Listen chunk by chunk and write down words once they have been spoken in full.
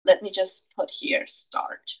let me just put here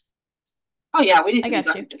start. Oh yeah, we need to be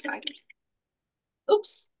graphic designer.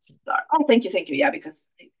 Oops, start. Oh, thank you. Yeah, because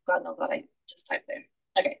I got know what I just typed there.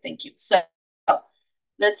 Okay, thank you. So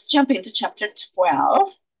let's jump into chapter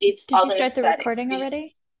 12. It's Did other you start the aesthetics. recording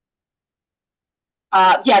already?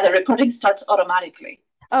 Yeah, the recording starts automatically.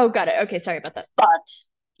 Oh, got it. Okay, sorry about that. But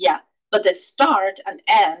yeah, but the start and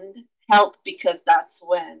end help because that's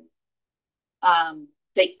when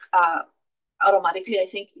they automatically, I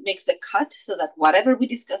think, makes the cut so that whatever we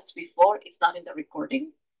discussed before is not in the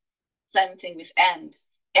recording. Same thing with end.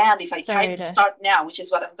 And if I type start now, which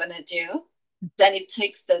is what I'm going to do, then it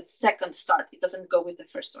takes the second start. It doesn't go with the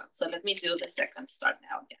first one. So let me do the second start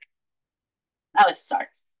now again. Now it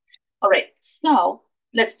starts. All right, so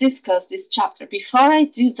let's discuss this chapter. Before I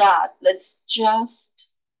do that, let's just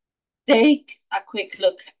take a quick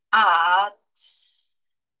look at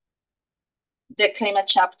the climate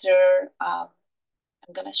chapter. I'm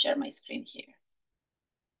going to share my screen here.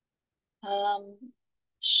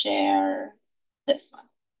 Share this one.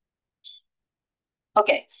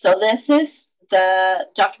 Okay, so this is the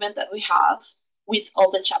document that we have with all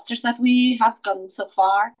the chapters that we have gotten so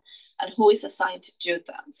far and who is assigned to do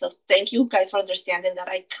them. So thank you guys for understanding that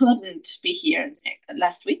I couldn't be here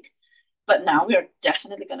last week, but now we're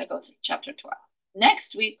definitely going to go through chapter 12.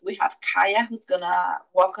 Next week, we have Kaya, who's going to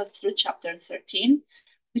walk us through chapter 13,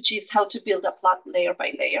 which is how to build a plot layer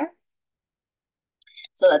by layer,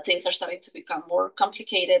 so that things are starting to become more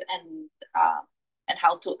complicated and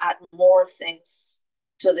how to add more things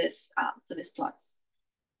to this plots.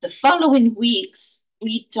 The following weeks,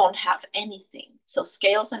 we don't have anything. So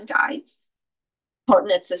scales and guides,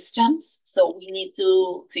 coordinate systems. So we need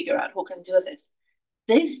to figure out who can do this.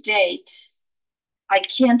 This date, I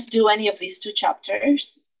can't do any of these two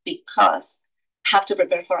chapters because I have to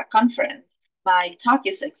prepare for a conference. My talk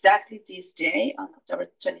is exactly this day on October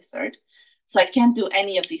 23rd. So I can't do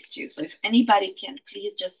any of these two. So if anybody can,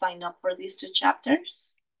 please just sign up for these two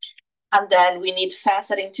chapters. And then we need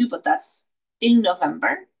faceting too, but that's in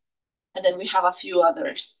November. And then we have a few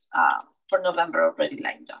others for November already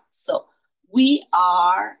lined up. So we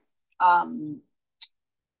are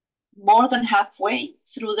more than halfway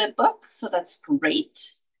through the book. So that's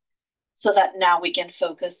great. So that now we can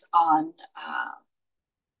focus on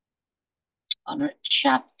our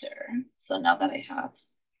chapter. So now that I have,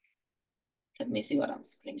 let me see what I'm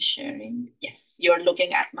screen sharing. Yes, you're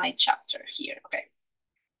looking at my chapter here. Okay.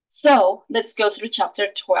 So let's go through chapter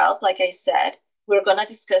 12. Like I said, we're going to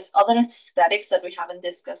discuss other aesthetics that we haven't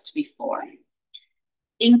discussed before,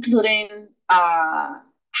 including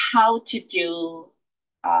how to do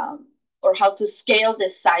or how to scale the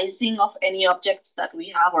sizing of any objects that we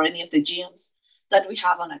have or any of the geoms that we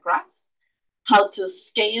have on a graph, how to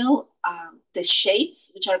scale the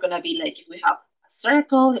shapes, which are going to be like if we have a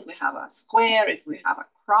circle, if we have a square, if we have a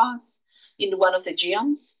cross in one of the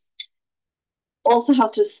geoms. Also how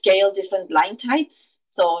to scale different line types.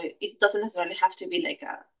 So it doesn't necessarily have to be like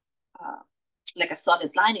a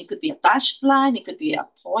solid line. It could be a dashed line. It could be a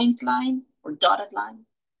point line or dotted line.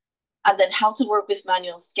 And then how to work with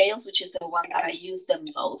manual scales, which is the one that I use the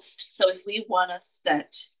most. So if we want to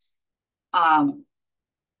set,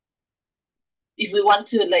 if we want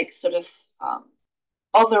to like sort of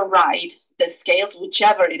override the scales,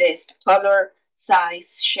 whichever it is, color,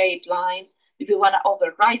 size, shape, line, if we want to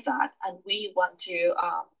override that and we want to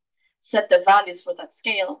set the values for that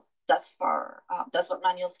scale, that's what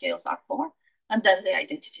manual scales are for. And then the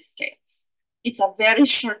identity scales. It's a very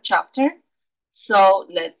short chapter, so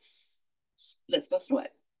let's go through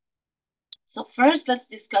it. So first, let's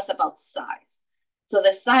discuss about size. So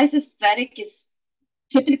the size aesthetic is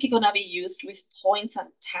typically going to be used with points and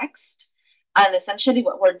text. And essentially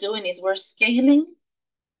what we're doing is we're scaling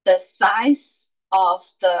the size of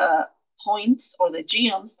the points or the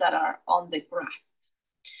geoms that are on the graph.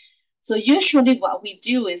 So usually what we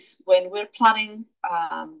do is when we're plotting,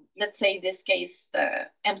 let's say in this case, the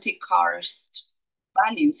empty cars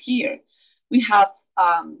values here, we have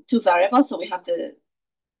two variables. So we have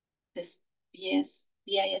this DISBL,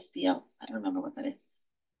 I don't remember what that is.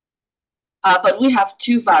 But we have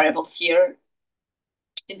two variables here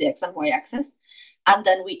in the X and Y axis. And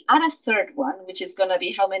then we add a third one, which is going to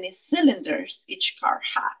be how many cylinders each car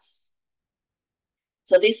has.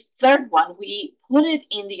 So this third one, we put it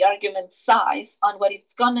in the argument size on what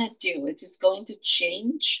it's going to do. It is going to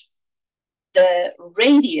change the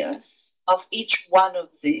radius of each one of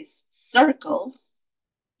these circles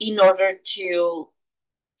in order to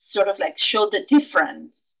sort of like show the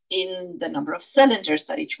difference in the number of cylinders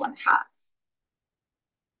that each one has.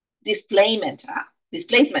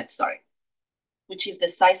 Displacement, sorry, which is the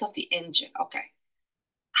size of the engine. Okay.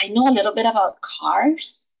 I know a little bit about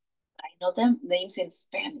cars. I know them names in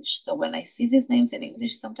Spanish. So when I see these names in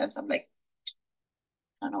English, sometimes I'm like,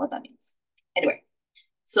 I don't know what that means. Anyway,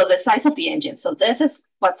 so the size of the engine. So this is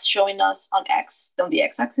what's showing us on X. On the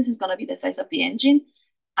X-axis is going to be the size of the engine.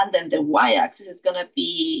 And then the Y-axis is going to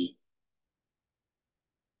be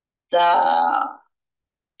the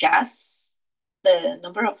gas, the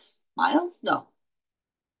number of miles. No,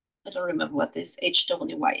 I don't remember what this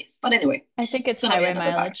HWY is. But anyway, I think it's going to be highway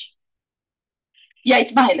another bar. mileage. Yeah,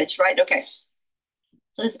 it's mileage, right? Okay.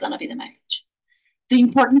 So it's going to be the mileage. The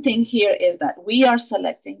important thing here is that we are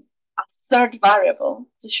selecting a third variable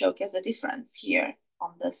to showcase the difference here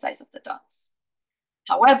on the size of the dots.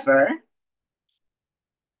 However,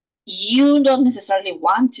 you don't necessarily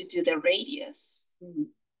want to do the radius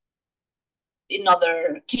in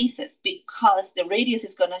other cases because the radius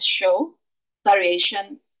is going to show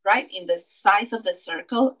variation, right, in the size of the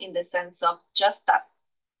circle in the sense of just that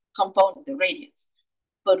component, the radius.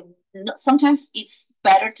 But sometimes it's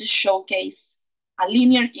better to showcase a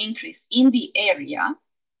linear increase in the area,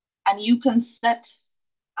 and you can set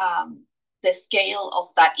the scale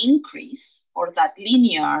of that increase or that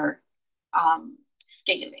linear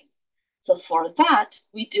scaling. So for that,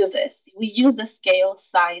 we do this. We use the scale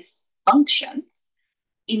size function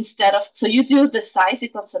instead of, so you do the size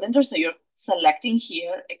equals cylinder, so you're selecting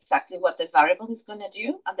here exactly what the variable is going to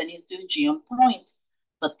do, and then you do g on point.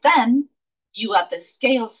 But then you add the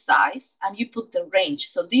scale size and you put the range.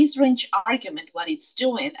 So this range argument, what it's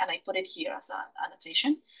doing, and I put it here as an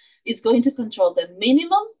annotation, is going to control the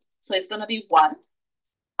minimum, so it's going to be 1,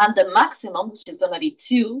 and the maximum, which is going to be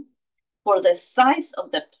 2, for the size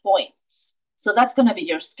of the points. So that's going to be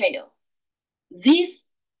your scale. This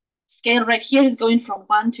scale right here is going from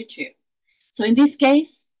 1 to 2. So in this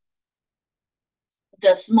case,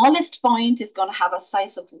 the smallest point is going to have a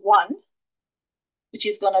size of 1, which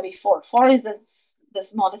is going to be 4. 4 is the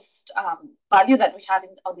smallest value that we have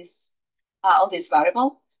on this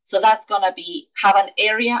variable. So that's going to have an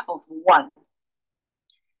area of 1.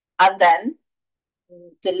 And then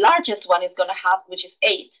the largest one is going to have, which is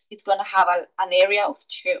 8, it's going to have an area of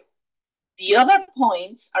 2. The other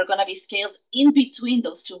points are going to be scaled in between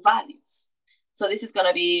those two values. So this is going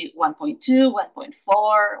to be 1.2, 1.4,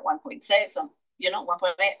 1.6,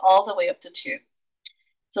 1.8, all the way up to 2.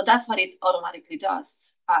 So that's what it automatically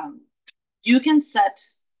does. You can set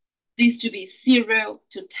these to be 0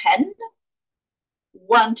 to 10,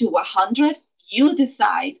 1 to 100. You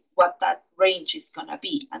decide what that range is going to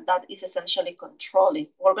be, and that is essentially controlling.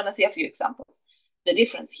 We're going to see a few examples. The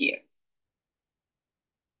difference here.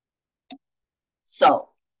 So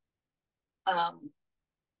let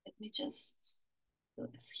me just do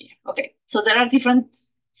this here. Okay, so there are different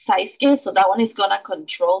size scales. So that one is going to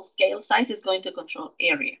control scale size, is going to control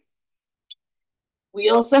area. We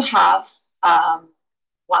also have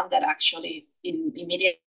one that actually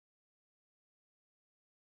immediately.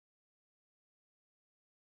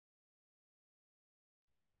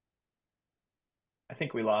 I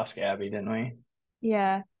think we lost Gabby, didn't we?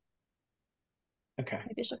 Yeah. Okay.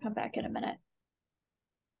 Maybe she'll come back in a minute.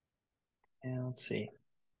 Yeah, let's see.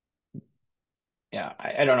 Yeah,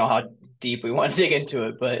 I don't know how deep we want to dig into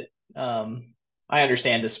it, but I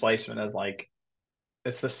understand displacement as like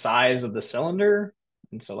it's the size of the cylinder.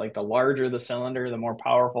 And so like the larger the cylinder, the more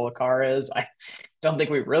powerful the car is. I don't think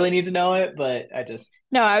we really need to know it, but I just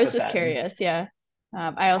No, I was just curious. Yeah.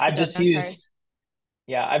 I also I've don't just know used cars.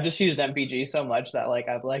 yeah, I've just used MPG so much that like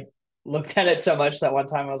I've like looked at it so much that one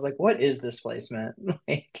time I was like, what is displacement?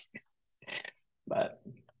 Like, but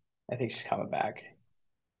I think she's coming back.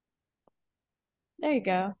 There you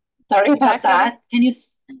go. Sorry You about back, Gabby?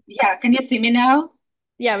 that. Can you see me now?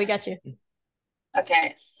 Yeah, we got you.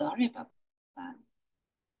 Okay, sorry about that.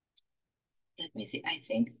 Let me see. I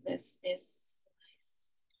think this is my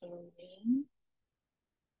screen.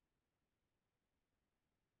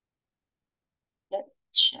 Let's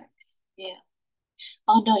check. Yeah.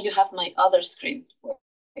 Oh no, you have my other screen.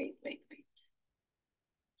 Wait.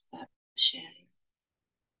 Stop sharing.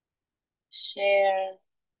 Share.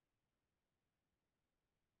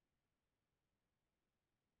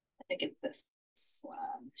 I think it's this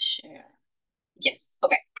one. Share. Yes.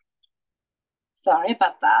 Okay. Sorry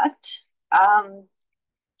about that.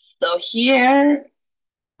 So here,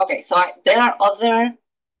 okay, so there are other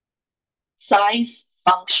size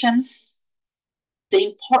functions. The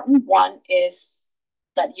important one is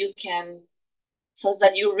that you can, so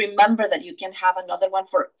that you remember that you can have another one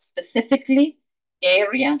for specifically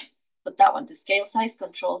area, but that one, the scale size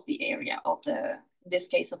controls the area of in this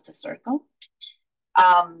case of the circle.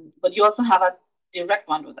 But you also have a direct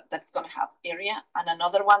one that's going to have area and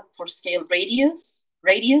another one for scale radius.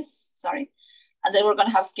 radius, sorry. And then we're going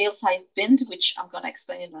to have scale size bind, which I'm going to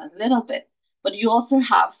explain in a little bit. But you also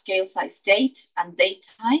have scale size date and date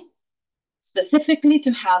time, specifically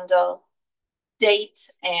to handle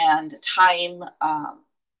date and time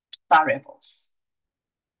variables.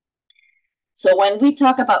 So when we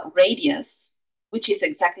talk about radius, which is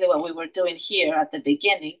exactly what we were doing here at the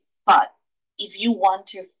beginning, but if you want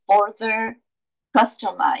to further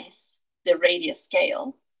customize the radius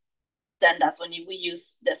scale, then that's when we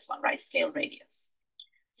use this one, right? Scale radius.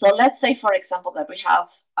 So let's say, for example, that we have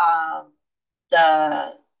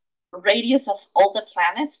the radius of all the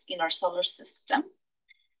planets in our solar system.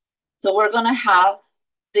 So we're going to have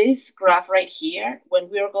this graph right here when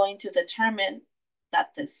we're going to determine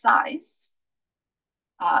that the size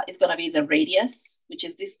is going to be the radius, which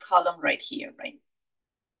is this column right here, right?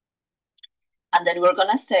 And then we're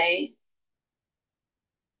going to say,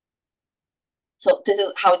 so this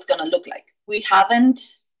is how it's going to look like. We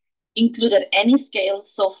haven't included any scale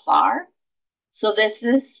so far. So this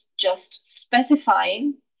is just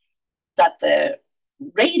specifying that the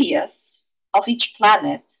radius of each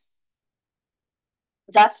planet,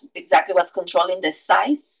 that's exactly what's controlling the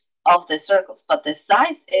size of the circles. But the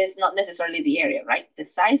size is not necessarily the area, right? The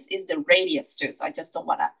size is the radius too. So I just don't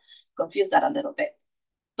want to confuse that a little bit.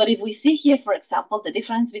 But if we see here, for example, the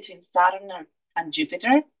difference between Saturn and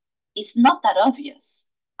Jupiter is not that obvious.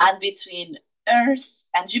 And between Earth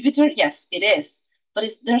and Jupiter, yes, it is. But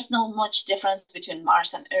there's not much difference between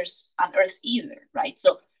Mars and Earth either, right?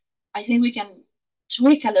 So I think we can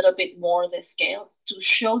tweak a little bit more the scale to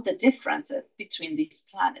show the differences between these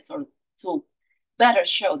planets, or to better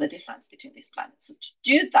show the difference between these planets. So to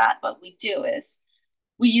do that, what we do is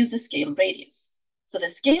we use the scale radius. So the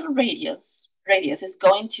scale radius is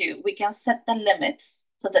going to, we can set the limits.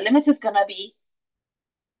 So the limit is going to be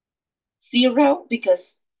 0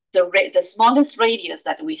 because the smallest radius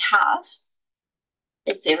that we have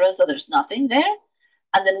is 0, so there's nothing there.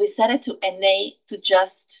 And then we set it to NA to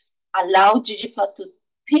just allow ggplot to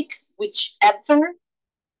pick whichever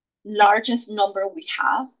largest number we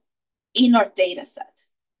have in our data set.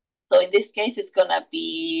 So in this case, it's going to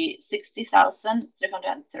be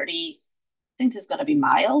 60,330, I think it's going to be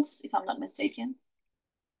miles, if I'm not mistaken.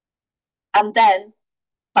 And then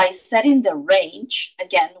by setting the range,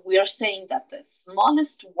 again, we are saying that the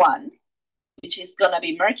smallest one, which is going to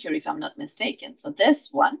be Mercury, if I'm not mistaken, so this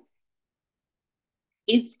one,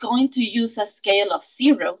 is going to use a scale of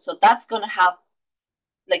 0. So that's going to have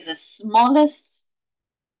like the smallest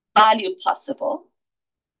value possible.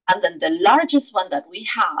 And then the largest one that we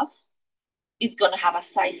have is going to have a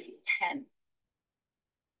size 10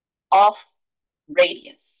 of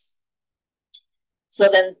radius. So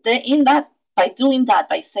then by doing that,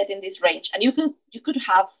 by setting this range, and you could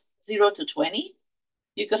have 0 to 20,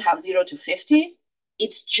 you could have 0 to 50.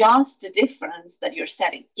 It's just the difference that you're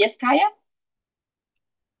setting. Yes, Kaya?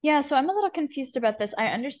 Yeah, so I'm a little confused about this. I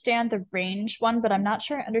understand the range one, but I'm not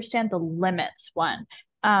sure I understand the limits one.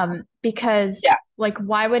 Because like,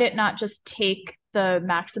 why would it not just take the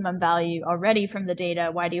maximum value already from the data?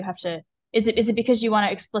 Why do you have to, is it because you want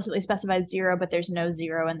to explicitly specify 0, but there's no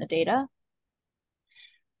 0 in the data?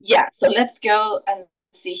 Yeah, so let's go and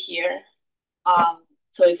see here.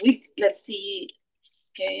 So if let's see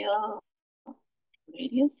scale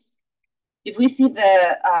radius. If we see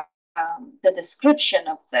the description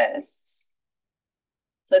of this,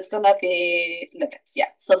 so it's going to be limits. Yeah,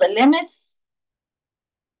 so the limits,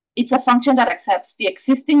 it's a function that accepts the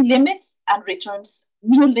existing limits and returns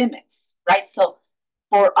new limits, right? So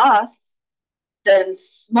for us, the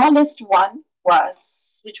smallest one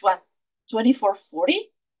was, which one? 2440.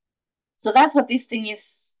 So that's what this thing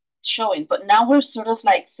is showing. But now we're sort of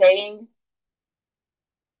like saying,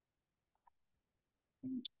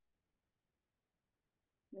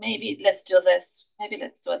 maybe let's do this. Maybe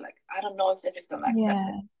let's do it like, I don't know if this is going to accept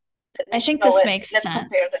it. I think this makes sense. Let's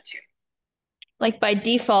compare the two. Like by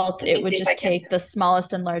default, it would just take the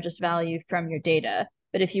smallest and largest value from your data.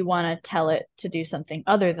 But if you want to tell it to do something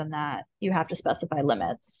other than that, you have to specify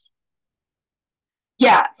limits.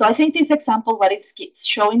 Yeah, so I think this example, what it's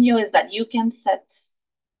showing you is that you can set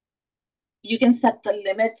the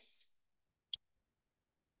limits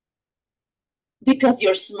because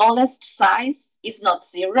your smallest size is not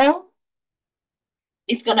 0.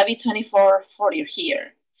 It's going to be 2440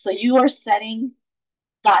 here. So you are setting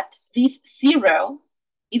that this 0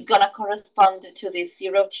 is going to correspond to this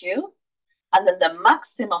 0, 2. And then the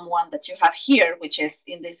maximum one that you have here, which is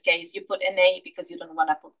in this case, you put NA because you don't want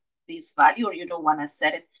to put this value, or you don't want to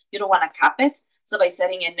set it, you don't want to cap it. So by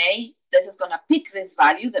setting NA, this is going to pick this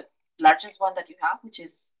value, the largest one that you have, which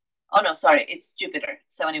is, oh no, sorry, it's Jupiter,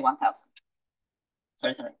 71,000.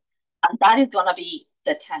 sorry. And that is going to be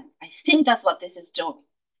the 10. I think that's what this is doing.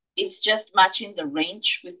 It's just matching the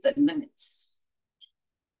range with the limits.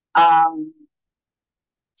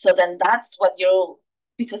 So then that's what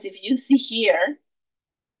because if you see here,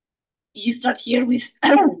 you start here with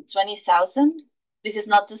 20,000. This is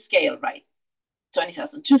not to scale, right?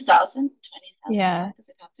 20,000, 2,000, 20,000. Yeah. Why does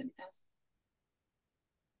it have 20,000?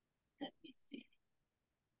 Let me see.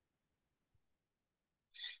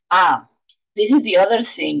 This is the other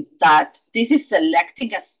thing, that this is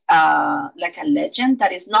selecting like a legend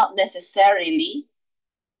that is not necessarily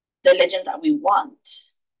the legend that we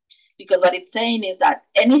want. Because what it's saying is that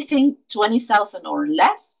anything 20,000 or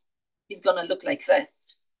less is going to look like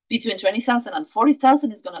this. Between 20,000 and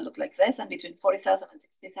 40,000 is going to look like this. And between 40,000 and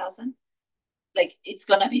 60,000, like it's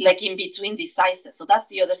going to be like in between these sizes. So that's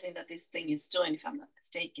the other thing that this thing is doing, if I'm not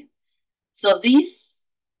mistaken. So this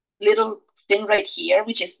little thing right here,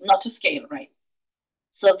 which is not to scale, right?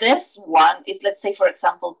 So this one is, let's say, for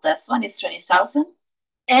example, this one is 20,000.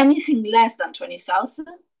 Anything less than 20,000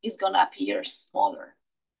 is going to appear smaller.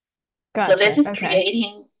 Gotcha. So this is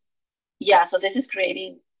creating, so this is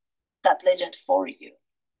creating that legend for you.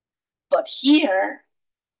 But here,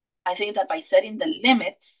 I think that by setting the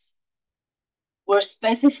limits, we're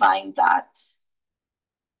specifying that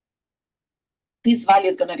this value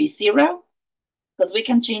is going to be 0, because we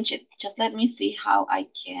can change it. Just let me see how I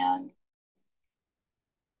can.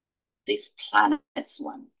 This planets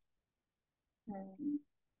one.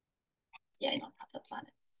 Yeah, I don't have the planets.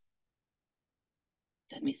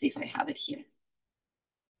 Let me see if I have it here.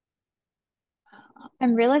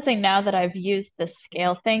 I'm realizing now that I've used the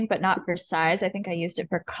scale thing, but not for size. I think I used it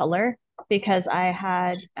for color, because I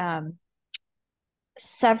had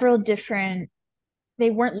several different, they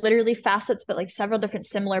weren't literally facets, but like several different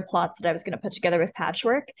similar plots that I was going to put together with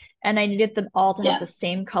patchwork. And I needed them all to have the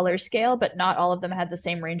same color scale, but not all of them had the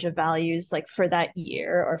same range of values, like for that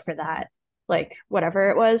year or for that, like whatever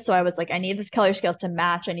it was. So I was like, I need this color scales to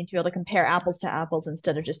match. I need to be able to compare apples to apples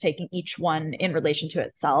instead of just taking each one in relation to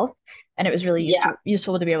itself. And it was really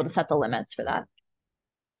useful to be able to set the limits for that.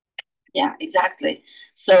 Yeah, exactly.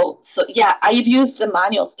 So yeah, I've used the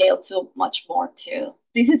manual scale too much more too.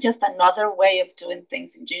 This is just another way of doing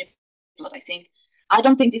things in ggplot, I think. I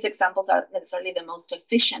don't think these examples are necessarily the most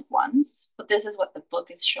efficient ones, but this is what the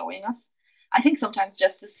book is showing us. I think sometimes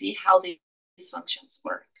just to see how these functions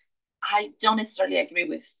work. I don't necessarily agree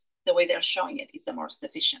with the way they're showing it. It's the most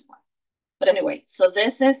efficient one. But anyway, so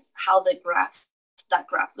this is how that graph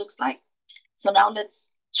looks like. So now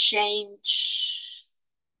let's change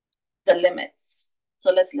the limits.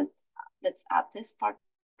 So let's add this part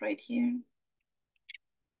right here.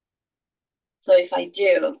 So if I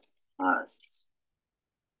do plus,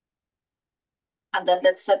 and then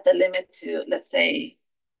let's set the limit to, let's say,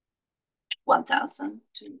 1,000,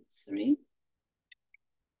 2, 3.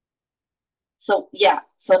 So yeah,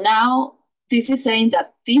 so now this is saying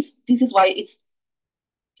that this is why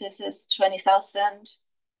this is 20,000.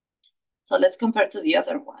 So let's compare to the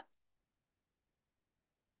other one.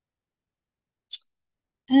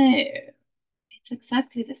 Oh, it's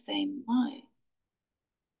exactly the same way.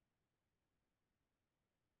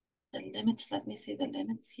 The limits, let me see the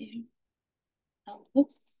limits here. Oh,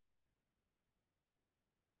 oops.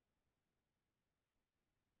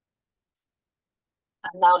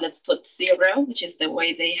 And now let's put 0, which is the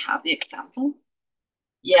way they have the example.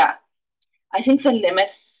 Yeah, I think the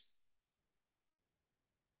limits,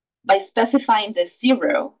 by specifying the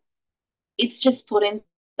 0, it's just putting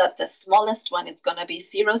that the smallest one is going to be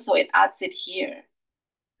 0, so it adds it here.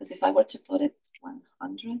 Because if I were to put it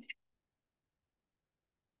 100,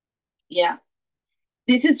 yeah,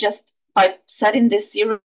 this is just by setting this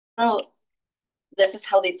 0, this is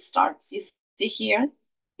how it starts. You see here,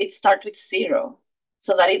 it starts with 0,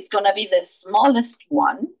 so that it's going to be the smallest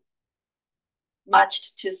one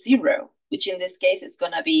matched to 0, which in this case is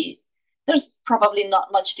going to be, there's probably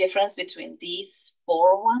not much difference between these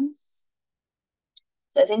 4 ones.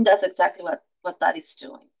 So I think that's exactly what that is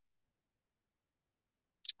doing.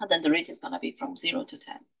 And then the range is going to be from 0 to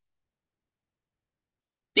 10.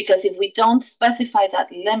 Because if we don't specify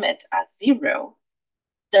that limit as 0,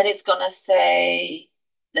 then it's going to say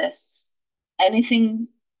this. Anything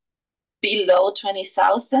below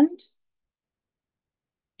 20,000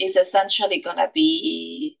 is essentially going to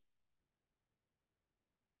be,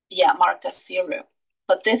 marked as 0.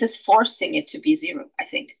 But this is forcing it to be 0, I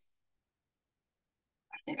think.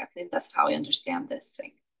 At least that's how I understand this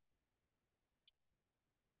thing.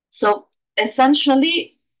 So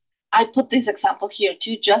essentially, I put this example here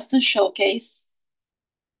too, just to showcase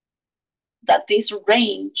that this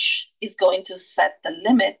range is going to set the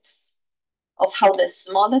limits of how the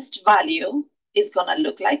smallest value is going to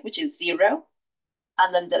look like, which is 0.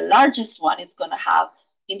 And then the largest one is going to have,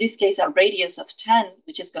 in this case, a radius of 10,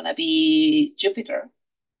 which is going to be Jupiter.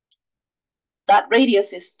 That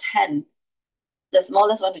radius is 10. The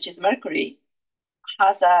smallest one, which is Mercury,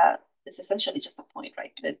 it's essentially just a point,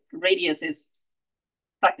 right? The radius is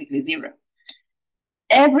practically 0.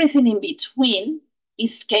 Everything in between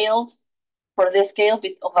is scaled for the scale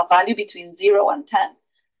of a value between 0 and 10.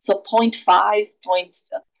 So 0.5,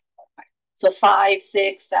 so 5,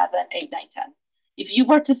 6, 7, 8, 9, 10. If you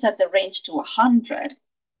were to set the range to 100,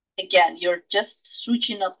 again, you're just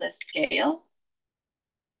switching up the scale,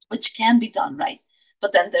 which can be done, right?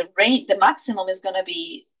 But then the maximum is going to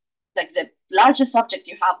be like the largest object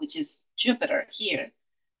you have, which is Jupiter here.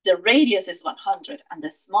 The radius is 100, and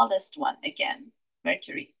the smallest one, again,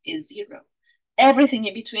 Mercury, is 0. Everything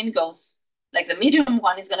in between goes, like the medium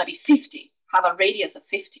one is going to be 50, have a radius of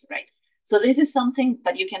 50, right? So this is something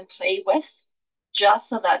that you can play with just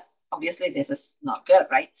so that, obviously, this is not good,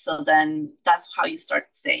 right? So then that's how you start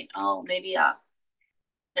saying, oh, maybe a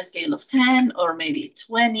scale of 10 or maybe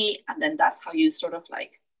 20. And then that's how you sort of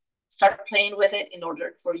like start playing with it in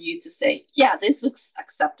order for you to say, yeah, this looks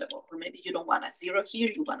acceptable. Or maybe you don't want a 0 here,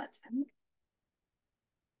 you want a 10.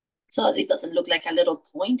 So it doesn't look like a little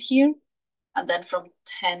point here. And then from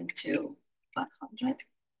 10 to 100.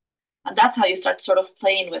 And that's how you start sort of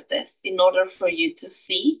playing with this in order for you to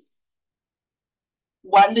see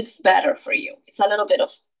what looks better for you. It's a little bit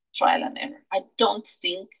of trial and error. I don't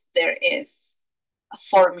think there is a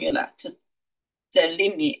formula to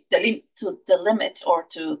delimit or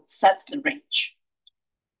to set the range.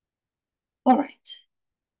 All right.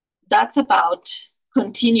 That's about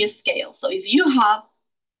continuous scale. So if you have,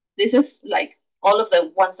 this is like all of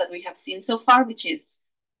the ones that we have seen so far, which is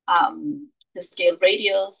the scale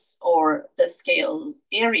radius or the scale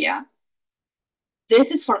area.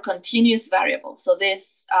 This is for continuous variables. So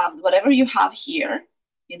this, whatever you have here,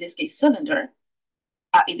 in this case, cylinder,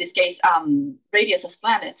 in this case, radius of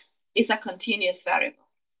planets, is a continuous variable.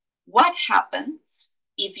 What happens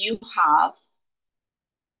if you have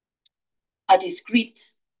a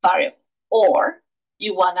discrete variable, or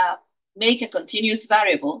you want to make a continuous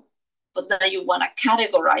variable, but then you want to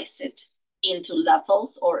categorize it into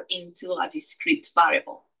levels or into a discrete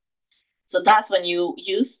variable? So that's when you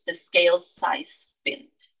use the scale size bind.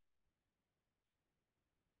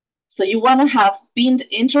 So you want to have binned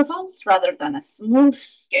intervals rather than a smooth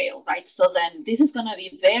scale, right? So then this is going to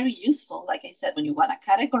be very useful, like I said, when you want to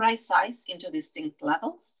categorize size into distinct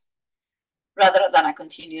levels rather than a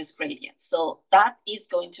continuous gradient. So that is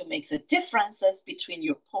going to make the differences between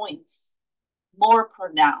your points more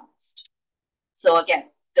pronounced. So again,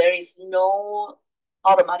 there is no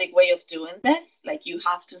automatic way of doing this. Like you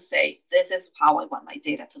have to say, this is how I want my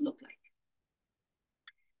data to look like.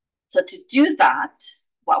 So to do that,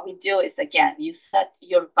 what we do is, again, you set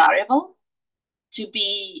your variable to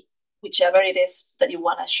be whichever it is that you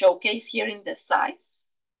want to showcase here in the size.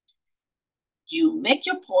 You make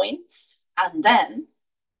your points, and then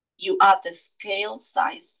you add the scale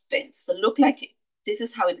size bind. So look like, this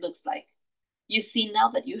is how it looks like. You see now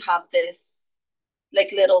that you have this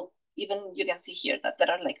like little, even you can see here that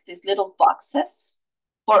there are like these little boxes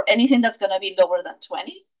for anything that's going to be lower than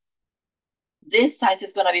 20. This size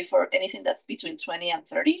is going to be for anything that's between 20 and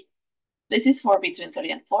 30. This is for between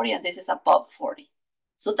 30 and 40, and this is above 40.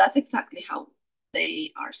 So that's exactly how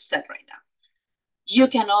they are set right now. You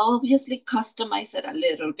can obviously customize it a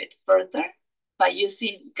little bit further by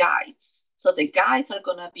using guides. So the guides are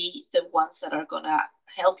going to be the ones that are going to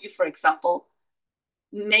help you, for example,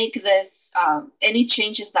 make this, any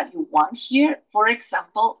changes that you want here. For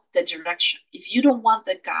example, the direction. If you don't want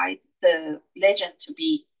the guide, the legend to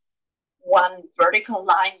be one vertical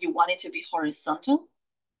line, you want it to be horizontal,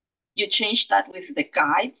 you change that with the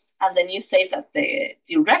guides, and then you say that the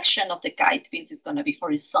direction of the guide pins is going to be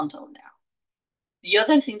horizontal now. The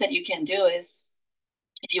other thing that you can do is,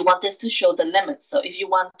 if you want this to show the limits, so if you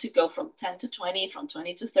want to go from 10 to 20, from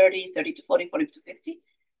 20 to 30, 30 to 40, 40 to 50,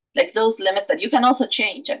 like those limits that you can also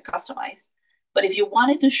change and customize. But if you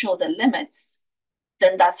wanted to show the limits,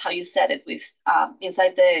 then that's how you set it with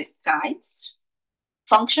inside the guides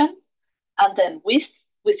function. And then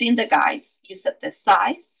within the guides, you set the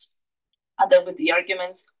size, and then with the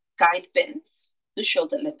arguments, guide bins to show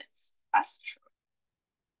the limits as true.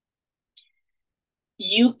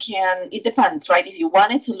 You can, it depends, right? If you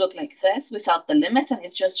want it to look like this without the limit, and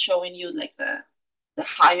it's just showing you like the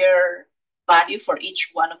higher value for each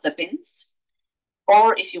one of the bins,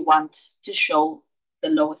 or if you want to show the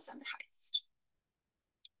lowest and the highest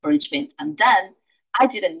for each bin. And then I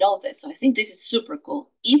didn't know this, so I think this is super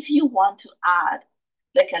cool. If you want to add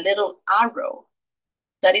like a little arrow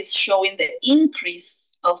that is showing the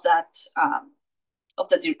increase of that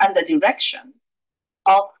and the direction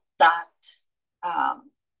of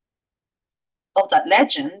that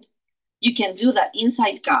legend, you can do that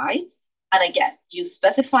inside guide. And again, you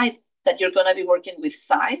specify that you're going to be working with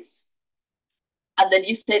size. And then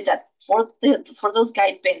you say that for those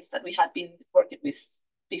guide pins that we had been working with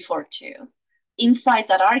before too, inside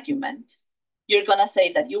that argument, you're going to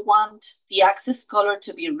say that you want the axis color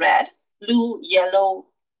to be red, blue, yellow,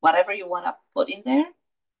 whatever you want to put in there.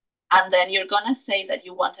 And then you're going to say that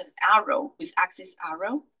you want an arrow with axis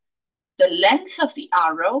arrow. The length of the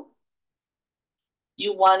arrow,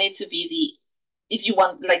 you want it to be if you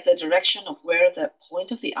want like the direction of where the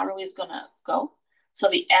point of the arrow is going to go. So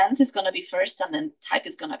the end is going to be first and then type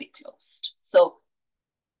is going to be closed. So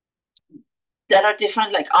there are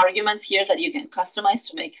different like arguments here that you can customize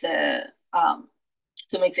to make the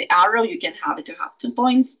arrow. You can have it to have 2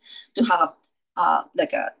 points, to have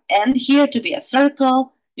like a end here to be a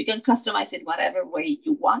circle. You can customize it whatever way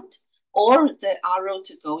you want, or the arrow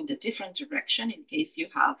to go in the different direction in case you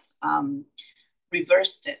have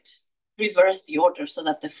reversed the order so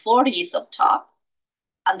that the 40 is up top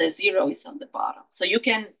and the 0 is on the bottom. So you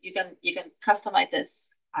can customize this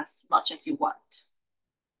as much as you want.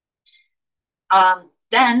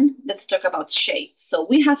 Then let's talk about shape. So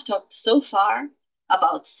we have talked so far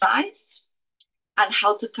about size and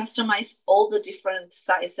how to customize all the different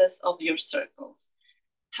sizes of your circles.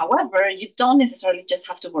 However, you don't necessarily just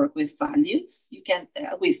have to work with values. You can,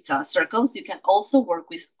 with circles, you can also work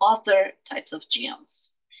with other types of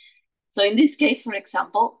geoms. So in this case, for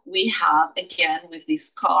example, we have, again, with this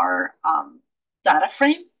car data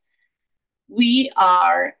frame, we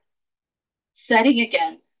are setting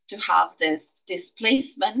again to have this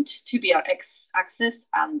displacement to be our x-axis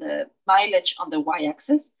and the mileage on the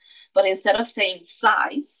y-axis. But instead of saying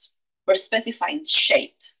size, we're specifying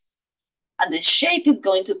shape. And the shape is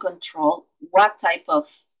going to control what type of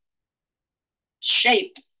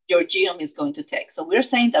shape your geom is going to take. So we're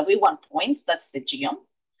saying that we want points, that's the geom.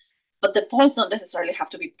 But the points don't necessarily have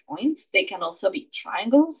to be points. They can also be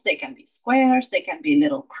triangles, they can be squares, they can be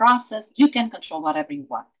little crosses. You can control whatever you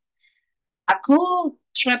want. A cool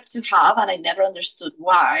trip to have, and I never understood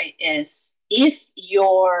why, is if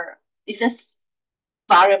this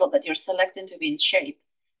variable that you're selecting to be in shape,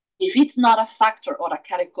 if it's not a factor or a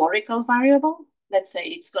categorical variable, let's say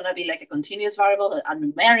it's going to be like a continuous variable, a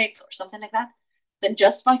numeric or something like that, then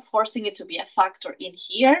just by forcing it to be a factor in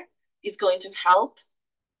here is going to help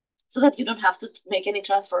so that you don't have to make any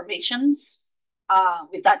transformations.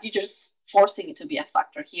 With that, you're just forcing it to be a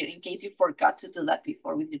factor here in case you forgot to do that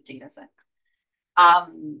before with your data set.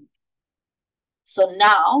 So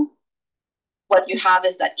now what you have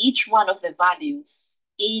is that each one of the values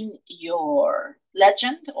in your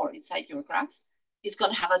legend or inside your graph is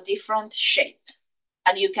going to have a different shape.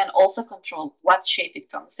 And you can also control what shape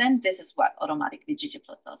it comes in. This is what automatically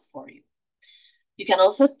ggplot does for you. You can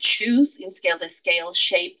also choose in scale the scale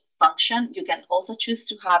shape function. You can also choose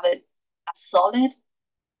to have it a solid,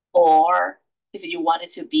 or if you want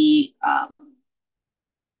it to be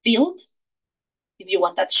filled, if you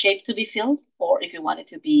want that shape to be filled, or if you want it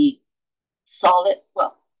to be solid,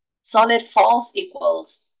 well, solid false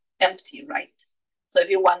equals empty, right? So if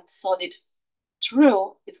you want solid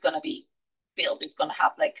true, it's going to be filled. It's going to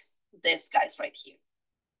have like this guys right here.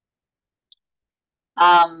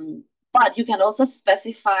 But you can also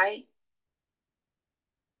specify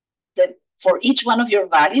for each one of your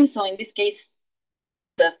values. So in this case,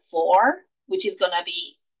 the 4, which is going to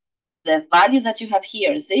be the value that you have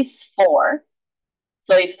here, this 4.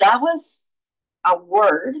 So if that was a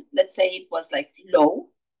word, let's say it was like low,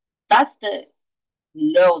 that's the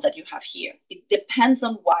low that you have here. It depends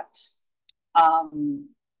on what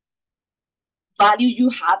value you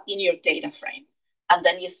have in your data frame. And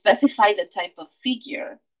then you specify the type of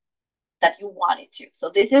figure that you want it to. So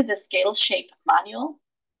this is the scale shape manual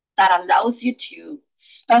that allows you to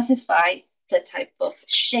specify the type of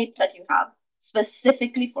shape that you have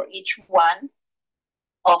specifically for each one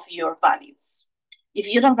of your values. If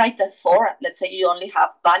you don't write the 4, let's say you only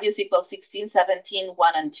have values equal 16, 17,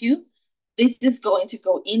 1, and 2, this is going to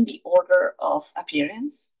go in the order of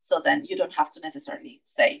appearance. So then you don't have to necessarily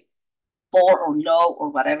say 4 or low or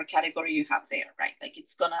whatever category you have there, right? Like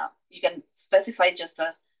it's gonna, you can specify just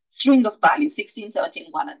a string of values, 16,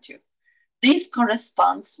 17, 1, and 2. This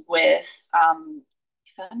corresponds with,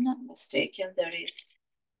 if I'm not mistaken, there is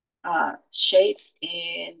shapes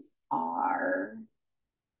in our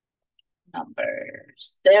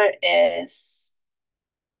numbers. There is,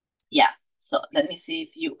 yeah. So let me see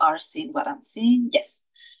if you are seeing what I'm seeing. Yes.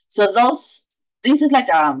 So this is like,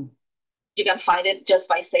 you can find it just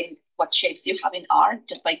by saying what shapes you have in R,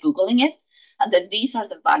 just by Googling it. And then these are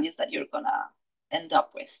the values that you're gonna end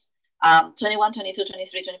up with. 21, 22,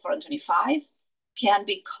 23, 24, and 25 can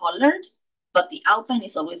be colored, but the outline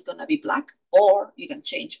is always gonna be black, or you can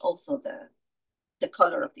change also the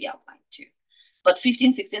color of the outline too. But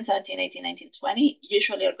 15, 16, 17, 18, 19, 20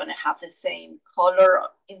 usually are gonna have the same color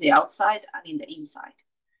in the outside and in the inside.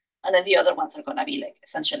 And then the other ones are gonna be like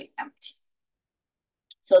essentially empty.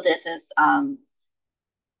 So this is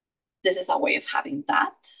a way of having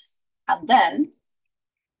that. And then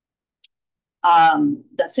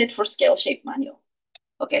that's it for scale shape manual.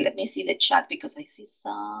 Okay, let me see the chat because I see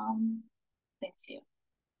some things here.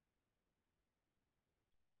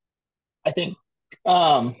 I think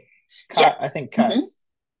yes. I think Kaya,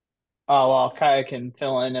 oh well, Kaya can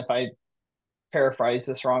fill in if I paraphrase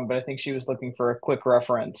this wrong, but I think she was looking for a quick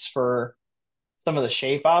reference for some of the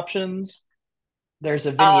shape options. There's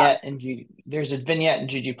a vignette in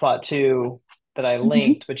ggplot2 that I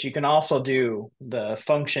linked, but you can also do the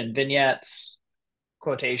function vignettes,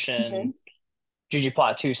 quotation,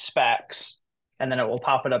 ggplot2 specs, and then it will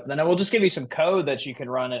pop it up. And then it will just give you some code that you can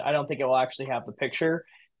run it. I don't think it will actually have the picture,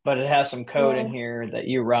 but it has some code in here that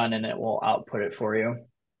you run and it will output it for you.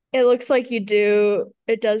 It looks like it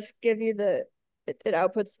does give you it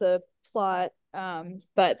outputs the plot,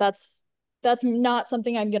 but that's not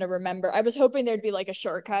something I'm gonna remember. I was hoping there'd be like a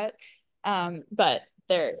shortcut, but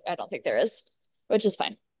I don't think there is, which is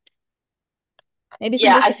fine. Maybe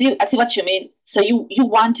I see what you mean. So you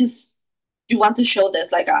want to show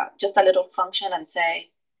this like just a little function and say,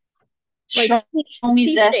 like, show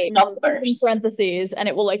me this numbers in parentheses, and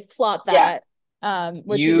it will like plot that. Which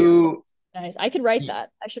would be really nice. I could write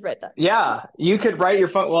that. I should write that. Yeah, you could write your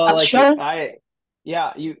function. Well, I'm like sure.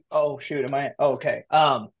 Oh shoot, am I? Oh, okay.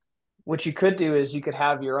 What you could do is you could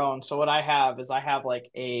have your own. So what I have is I have like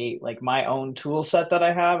my own tool set that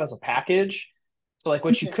I have as a package. So like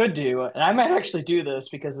what you could do, and I might actually do this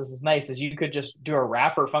because this is nice, is you could just do a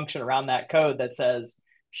wrapper function around that code that says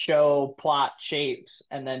show plot shapes,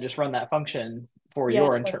 and then just run that function for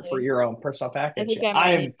your own personal package.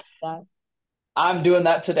 I'm doing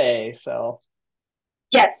that today, so.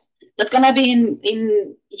 Yes, that's gonna be in.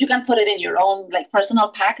 You can put it in your own like personal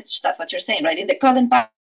package. That's what you're saying, right? In the Kotlin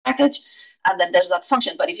package, and then there's that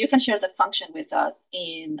function. But if you can share the function with us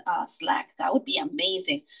in Slack, that would be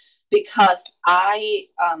amazing, because I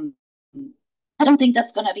don't think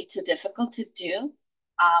that's gonna be too difficult to do.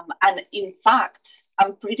 And in fact,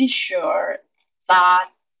 I'm pretty sure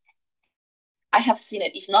that I have seen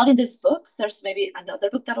it. If not in this book, there's maybe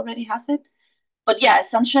another book that already has it. But yeah,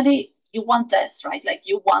 essentially, you want this, right? Like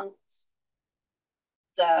you want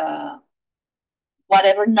the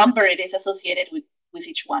whatever number it is associated with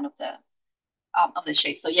each one of the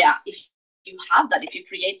shapes. So yeah, if you have that, if you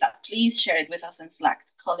create that, please share it with us in Slack,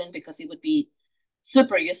 Colin, because it would be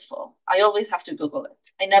super useful. I always have to Google it.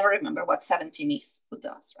 I never remember what 17 is. Who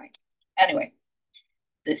does, right? Anyway,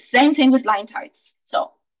 the same thing with line types.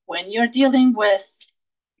 So when you're dealing with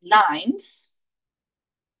lines,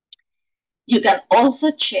 you can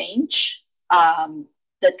also change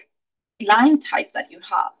the line type that you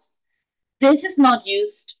have. This is not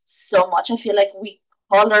used so much. I feel like we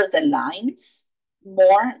color the lines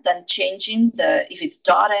more than changing if it's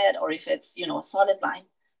dotted or if it's, a solid line.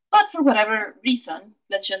 But for whatever reason,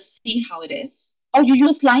 let's just see how it is. Oh, you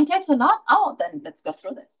use line types a lot? Oh, then let's go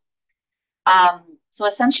through this. So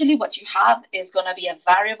essentially what you have is going to be a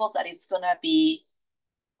variable that it's going to be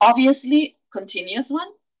obviously continuous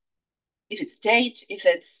one. If it's date, if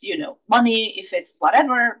it's, money, if it's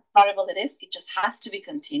whatever variable it is, it just has to be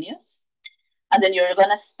continuous. And then you're going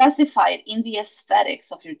to specify it in the aesthetics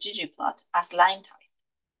of your ggplot as line type.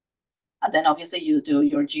 And then obviously you do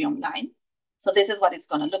your geom line. So this is what it's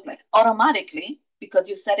going to look like automatically, because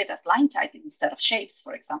you set it as line type instead of shapes,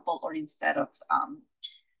 for example, or instead of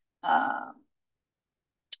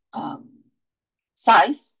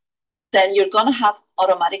size. Then you're going to have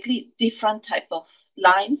automatically different type of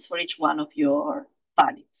lines for each one of your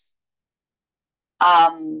values.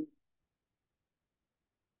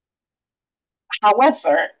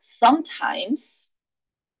 However, sometimes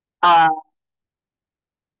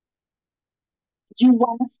you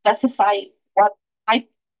want to specify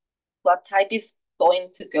what type is going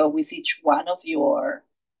to go with each one of your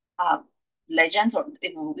legends, or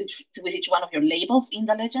with each one of your labels in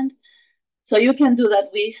the legend. So you can do that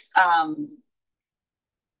with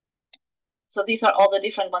so these are all the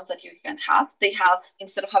different ones that you can have. They have,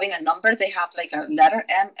 instead of having a number, they have like a letter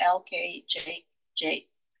M, L, K, J,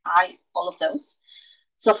 I, all of those.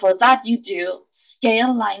 So for that, you do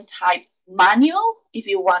scale line type manual if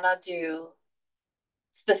you want to do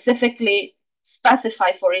specifically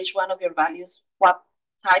specify for each one of your values what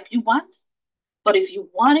type you want. But if you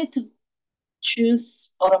wanted to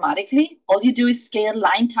choose automatically, all you do is scale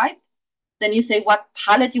line type. Then you say what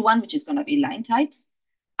palette you want, which is going to be line types.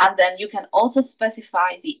 And then you can also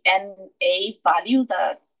specify the NA value,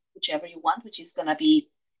 that whichever you want, which is going to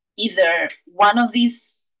be either one of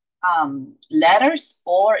these letters,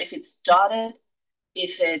 or if it's dotted,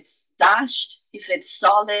 if it's dashed, if it's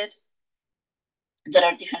solid. There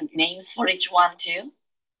are different names for each one too.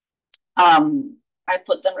 I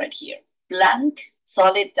put them right here. Blank,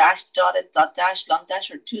 solid, dash, dotted, dot dash, long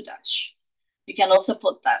dash, or two dash. You can also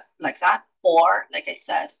put that like that, or like I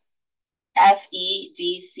said,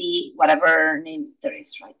 FEDC, whatever name there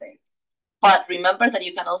is right there. But remember that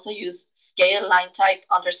you can also use scale line type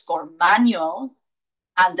underscore manual,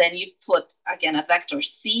 and then you put, again, a vector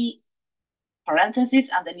C parentheses,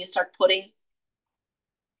 and then you start putting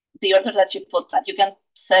the order that you put that. You can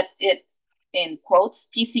set it in quotes,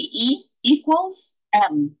 PCE equals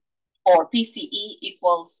M, or PCE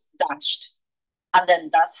equals dashed. And then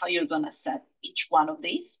that's how you're going to set each one of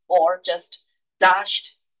these, or just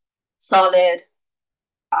dashed, solid,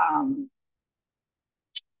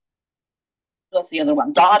 what's the other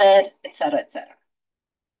one? Dotted, etc., etc.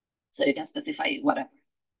 So you can specify whatever.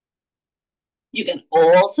 You can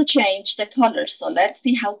also change the color. So let's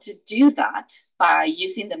see how to do that by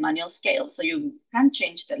using the manual scale. So you can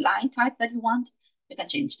change the line type that you want. You can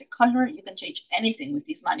change the color. You can change anything with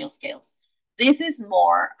these manual scales. This is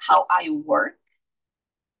more how I work.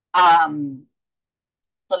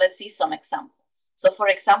 So let's see some examples. So for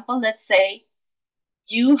example, let's say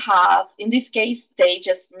you have, in this case, they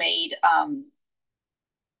just made,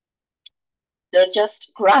 they're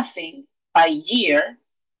just graphing by year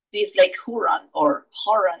this Lake Huron, or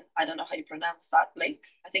Horon, I don't know how you pronounce that lake.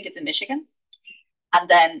 I think it's in Michigan. And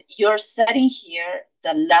then you're setting here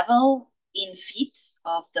the level in feet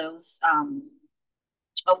of those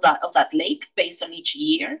of that lake based on each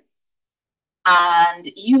year.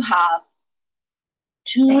 And you have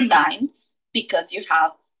two lines because you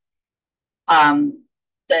have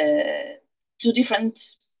the two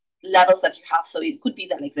different levels that you have. So it could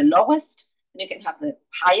be like the lowest, and you can have the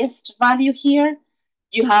highest value here.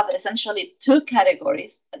 You have essentially two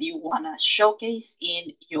categories that you want to showcase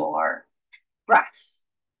in your graph.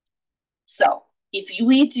 So if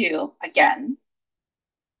we do, again,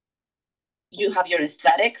 you have your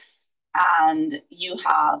aesthetics, and you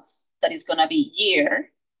have that is going to be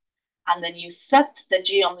year, and then you set the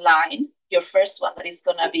geom line, your first one that is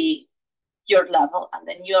going to be your level, and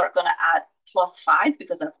then you're going to add +5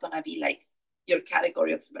 because that's going to be like your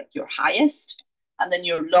category of like your highest, and then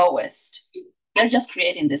your lowest. They're just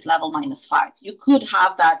creating this level -5. You could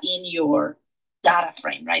have that in your data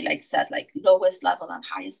frame, right? Like set like lowest level and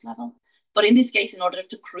highest level. But in this case, in order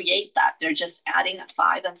to create that, they're just adding a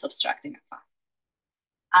 5 and subtracting a 5.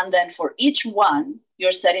 And then for each one,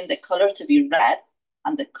 you're setting the color to be red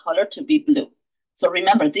and the color to be blue. So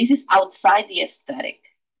remember, this is outside the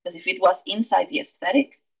aesthetic, because if it was inside the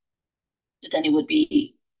aesthetic, then it would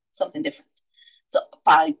be something different. So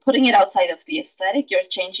by putting it outside of the aesthetic, you're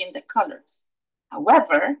changing the colors.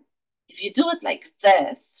 However, if you do it like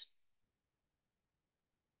this,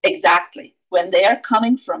 exactly, when they are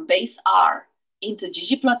coming from base R into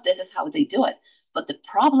ggplot, this is how they do it. But the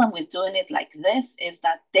problem with doing it like this is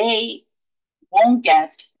that they won't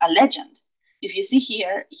get a legend. If you see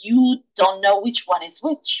here, you don't know which one is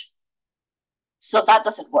which. So that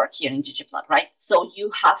doesn't work here in ggplot, right? So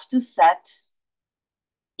you have to set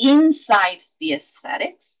inside the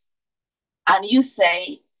aesthetics, and you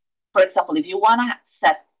say, for example, if you want to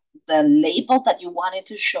set the label that you wanted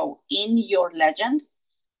to show in your legend,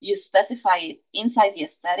 you specify it inside the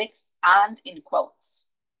aesthetics and in quotes.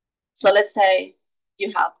 So let's say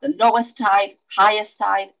you have the lowest tide, highest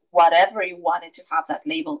tide, whatever you wanted to have that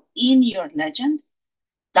label in your legend,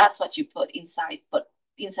 that's what you put inside,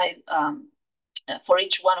 for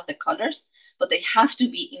each one of the colors, but they have to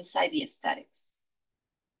be inside the aesthetics.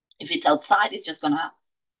 If it's outside, it's just gonna,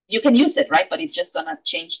 you can use it, right? But it's just gonna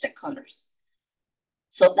change the colors.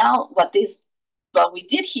 So now what we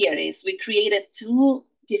did here is we created two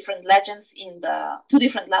different legends two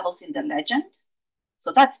different levels in the legend.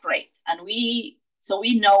 So that's great. And we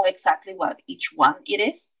know exactly what each one it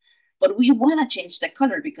is, but we want to change the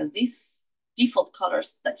color because these default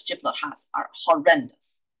colors that ggplot has are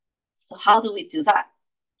horrendous. So how do we do that?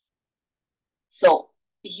 So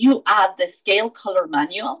you add the scale color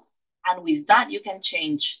manual, and with that you can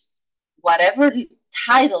change whatever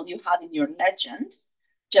title you have in your legend.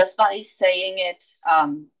 just by saying it,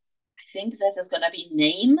 I think this is going to be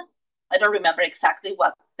name. I don't remember exactly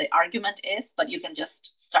what the argument is, but you can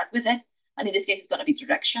just start with it. And in this case, it's going to be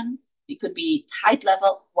direction. It could be height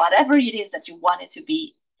level, whatever it is that you want it to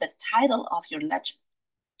be, the title of your legend.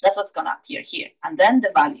 That's what's going to appear here. And then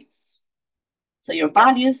the values. So your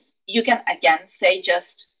values, you can again say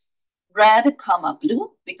just red,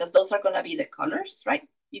 blue, because those are going to be the colors, right?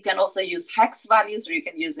 You can also use hex values, or you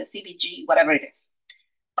can use the CBG, whatever it is.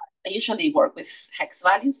 I usually work with hex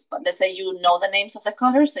values, but let's say you know the names of the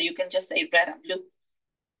colors, so you can just say red and blue.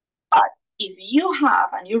 But if you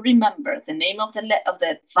have and you remember the name of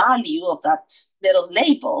the value of that little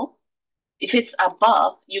label, if it's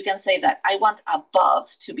above, you can say that I want above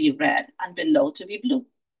to be red and below to be blue.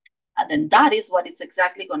 And then that is what it's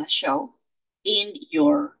exactly going to show in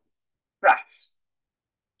your graph.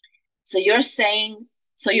 So you're saying,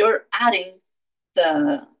 so you're adding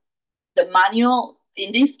the manual.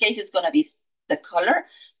 In this case, it's going to be the color,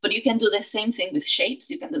 but you can do the same thing with shapes.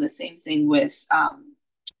 You can do the same thing with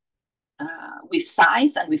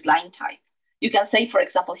size and with line type. You can say, for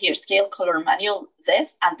example, here, scale, color, manual,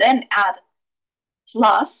 this, and then add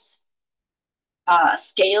plus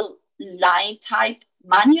scale, line type,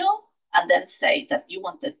 manual, and then say that you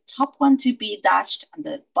want the top one to be dashed and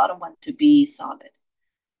the bottom one to be solid.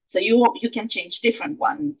 So you can change different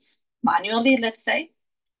ones manually, let's say,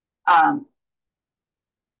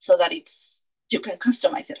 so that you can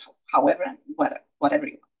customize it however and whatever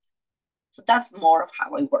you want. So that's more of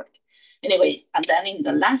how I work. Anyway, and then in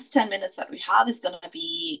the last 10 minutes that we have is going to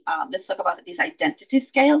be, let's talk about these identity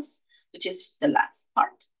scales, which is the last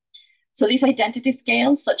part. So these identity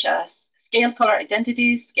scales, such as scale, color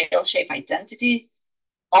identity, scale, shape identity,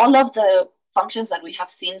 all of the functions that we have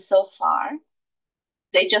seen so far,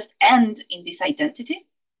 they just end in this identity.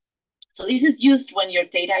 So this is used when your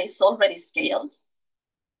data is already scaled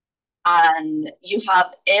and you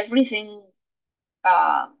have everything,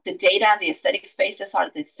 the data and the aesthetic spaces are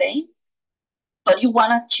the same, but you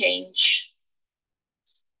want to change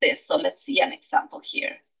this. So let's see an example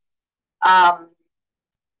here.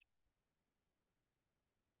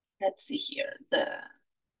 Let's see here, the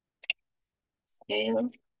scale,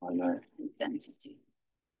 color, identity.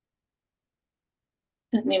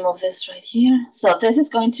 Let me move this right here. So this is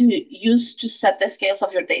going to use to set the scales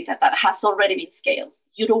of your data that has already been scaled.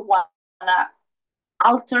 You don't want to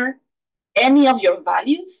alter any of your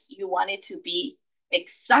values. You want it to be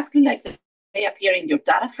exactly like they appear in your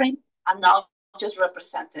data frame and now just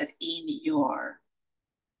represented in your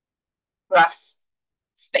graph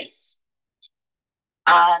space.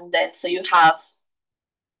 And then so you have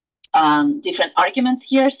different arguments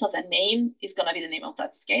here. So the name is going to be the name of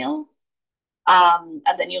that scale. And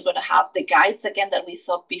then you're going to have the guides again that we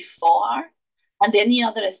saw before, and any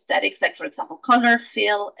other aesthetics, like for example, color,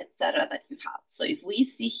 fill, etc. that you have. So if we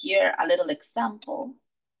see here a little example,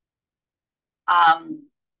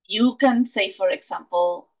 you can say, for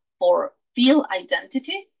example, for fill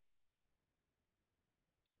identity,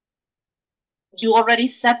 you already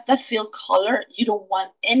set the fill color. You don't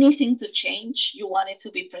want anything to change. You want it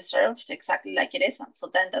to be preserved exactly like it is. And so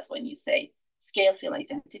then that's when you say scale fill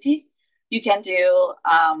identity. You can do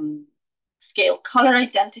scale color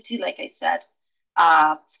identity, like I said,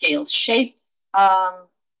 scale shape. All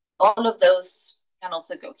of those can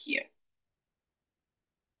also go here.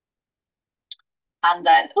 And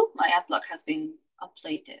then, oh, my ad block has been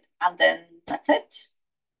updated. And then that's it.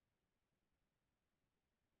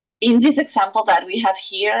 In this example that we have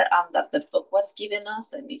here and that the book was giving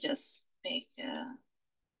us, let me just make a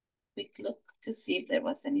quick look to see if there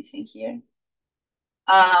was anything here.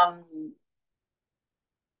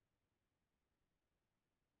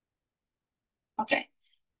 Okay,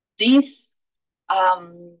 these, I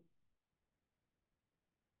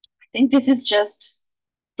think this is just,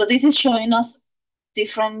 so this is showing us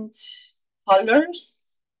different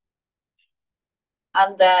colors.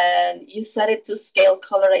 And then you set it to scale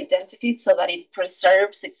color identity so that it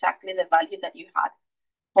preserves exactly the value that you had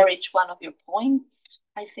for each one of your points.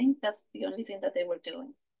 I think that's the only thing that they were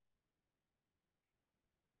doing.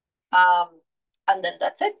 And then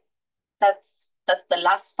that's it. That's the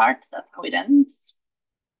last part. That's how it ends.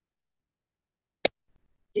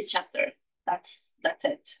 This chapter. That's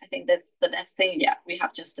it. I think that's the next thing. Yeah, we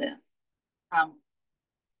have just the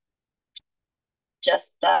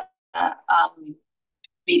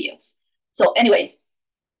videos. So anyway,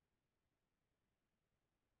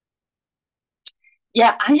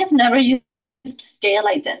 yeah, I have never used scale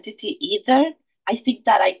identity either. I think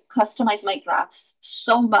that I customize my graphs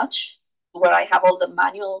so much where I have all the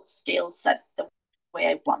manual scales set the way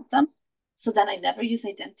I want them. So then I never use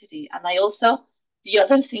identity. And I also The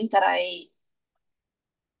other thing that I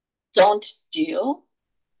don't do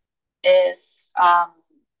is,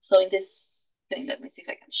 so in this thing, let me see if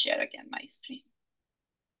I can share again my screen.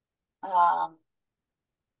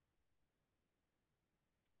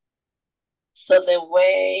 So the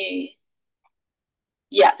way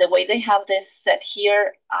they have this set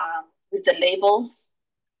here with the labels,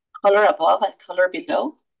 color above and color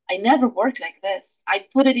below, I never work like this. I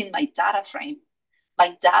put it in my data frame.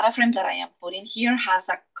 My data frame that I am putting here has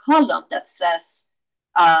a column that says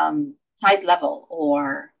tide level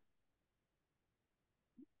or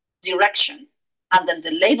direction. And then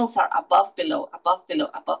the labels are above, below, above, below,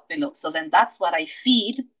 above, below. So then that's what I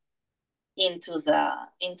feed into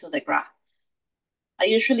the graph. I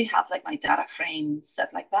usually have like my data frame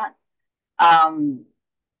set like that.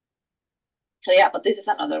 So yeah, but this is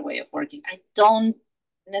another way of working. I don't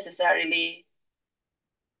necessarily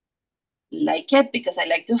like it because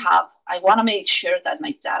I want to make sure that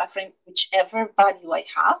my data frame, whichever value I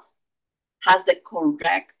have, has the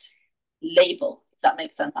correct label, if that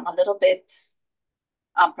makes sense. I'm a little bit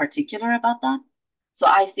particular about that. So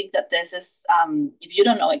I think that this is, if you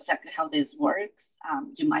don't know exactly how this works,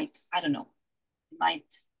 you might, I don't know,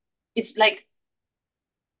 it's like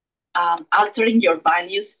altering your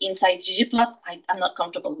values inside ggplot. I'm not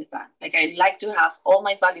comfortable with that. Like I like to have all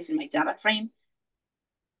my values in my data frame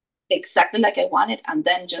exactly like I want it, and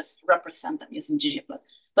then just represent them using ggplot.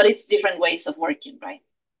 But it's different ways of working, right?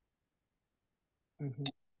 Mm-hmm.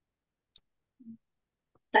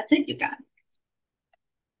 That's it, you guys.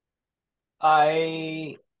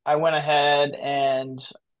 I went ahead and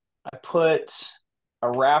I put a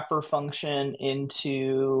wrapper function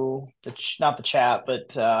into not the chat,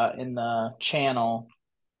 but in the channel.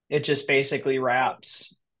 It just basically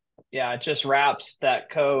wraps, it just wraps that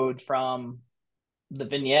code from the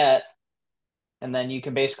vignette, and then you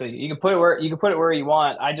can put it where you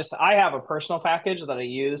want. I have a personal package that I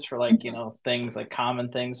use for like things like common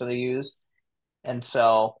things that I use, and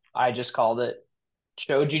so I just called it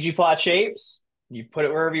show ggplot shapes. You put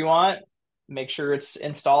it wherever you want, make sure it's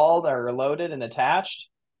installed or loaded and attached,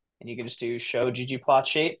 and you can just do show ggplot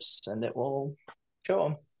shapes and it will show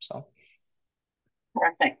them. So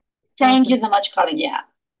perfect. Thank you so much, Colin. Yeah.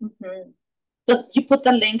 So you put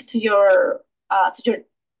the link to your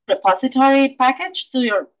repository package, to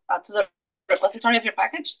the repository of your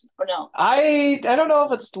package, or no? I don't know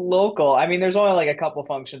if it's local. I mean, there's only like a couple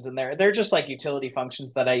functions in there. They're just like utility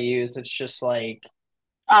functions that I use. It's just like,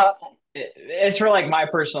 oh, okay. It's for like my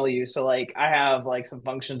personal use. So like I have like some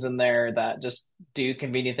functions in there that just do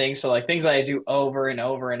convenient things. So like things that I do over and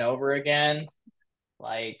over and over again,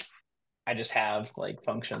 like I just have like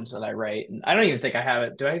functions that I write. And I don't even think I have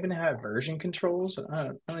it. Do I even have version controls? I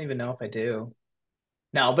don't even know if I do.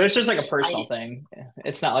 No, but it's just like a personal thing.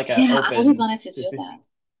 It's not like a I open. always wanted to do that.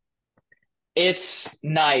 It's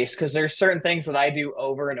nice because there's certain things that I do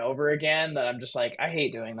over and over again that I'm just like, I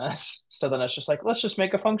hate doing this. So then it's just like, let's just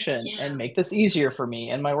make a function and make this easier for me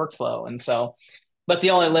and my workflow. And so, but the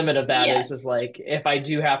only limit of that is like, if I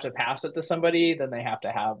do have to pass it to somebody, then they have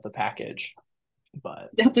to have the package. But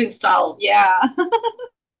they have to install. Yeah.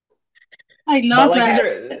 I love like,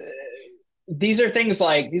 that. These are things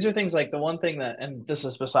like the one thing that, and this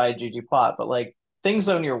is beside ggplot, but like things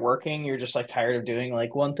that when you're working, you're just like tired of doing.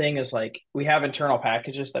 Like one thing is like we have internal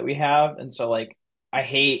packages that we have, and so like I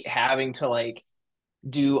hate having to like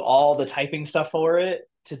do all the typing stuff for it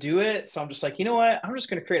to do it. So I'm just like, you know what? I'm just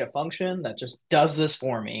going to create a function that just does this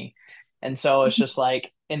for me. And so it's just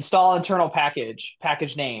like install internal package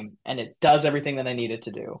name, and it does everything that I need it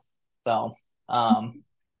to do. So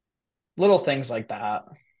little things like that.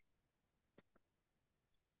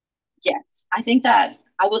 Yes, I think that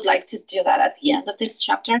I would like to do that at the end of this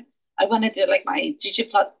chapter. I want to do like my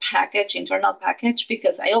ggplot package, internal package,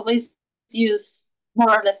 because I always use more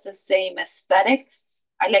or less the same aesthetics.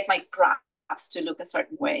 I like my graphs to look a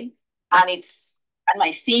certain way. And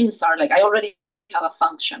my themes are like, I already have a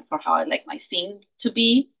function for how I like my theme to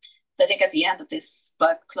be. So I think at the end of this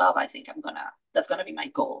book club, I think that's gonna be my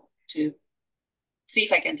goal, to see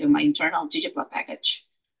if I can do my internal ggplot package.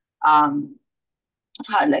 Of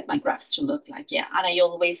how I like my graphs to look like. Yeah. And I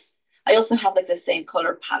also have like the same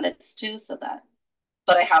color palettes too,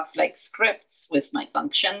 but I have like scripts with my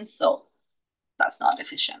functions, so that's not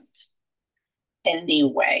efficient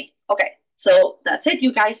anyway. Okay, so that's it,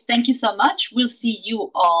 you guys. Thank you so much. We'll see you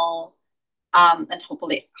all, and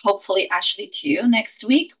hopefully Ashley too, next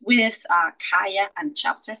week with Kaya and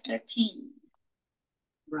chapter 13.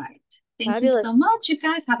 Right. Thank you so much, you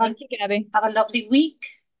guys. Thank you, Gabby. Have a lovely week.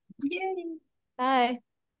 Yay. Bye.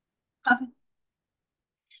 Okay.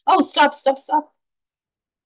 Oh, stop.